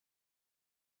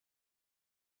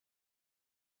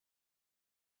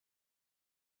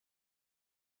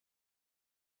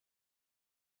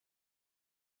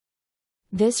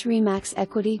This Remax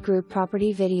Equity Group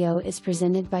property video is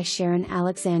presented by Sharon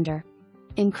Alexander.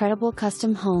 Incredible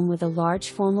custom home with a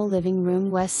large formal living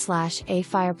room west/a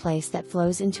fireplace that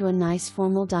flows into a nice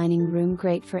formal dining room,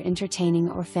 great for entertaining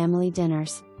or family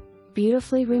dinners.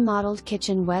 Beautifully remodeled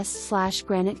kitchen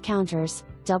west/granite counters,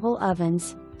 double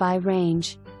ovens, by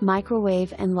range,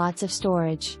 microwave and lots of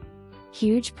storage.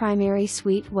 Huge primary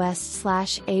suite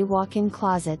west/a walk-in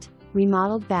closet,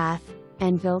 remodeled bath,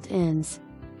 and built-ins.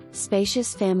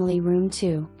 Spacious family room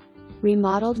 2.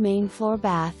 Remodeled main floor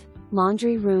bath,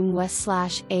 laundry room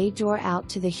west/a door out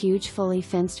to the huge fully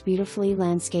fenced beautifully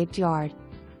landscaped yard.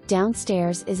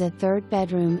 Downstairs is a third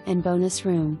bedroom and bonus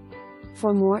room.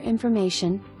 For more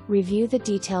information, review the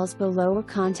details below or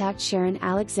contact Sharon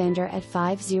Alexander at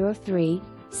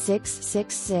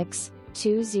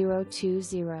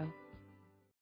 503-666-2020.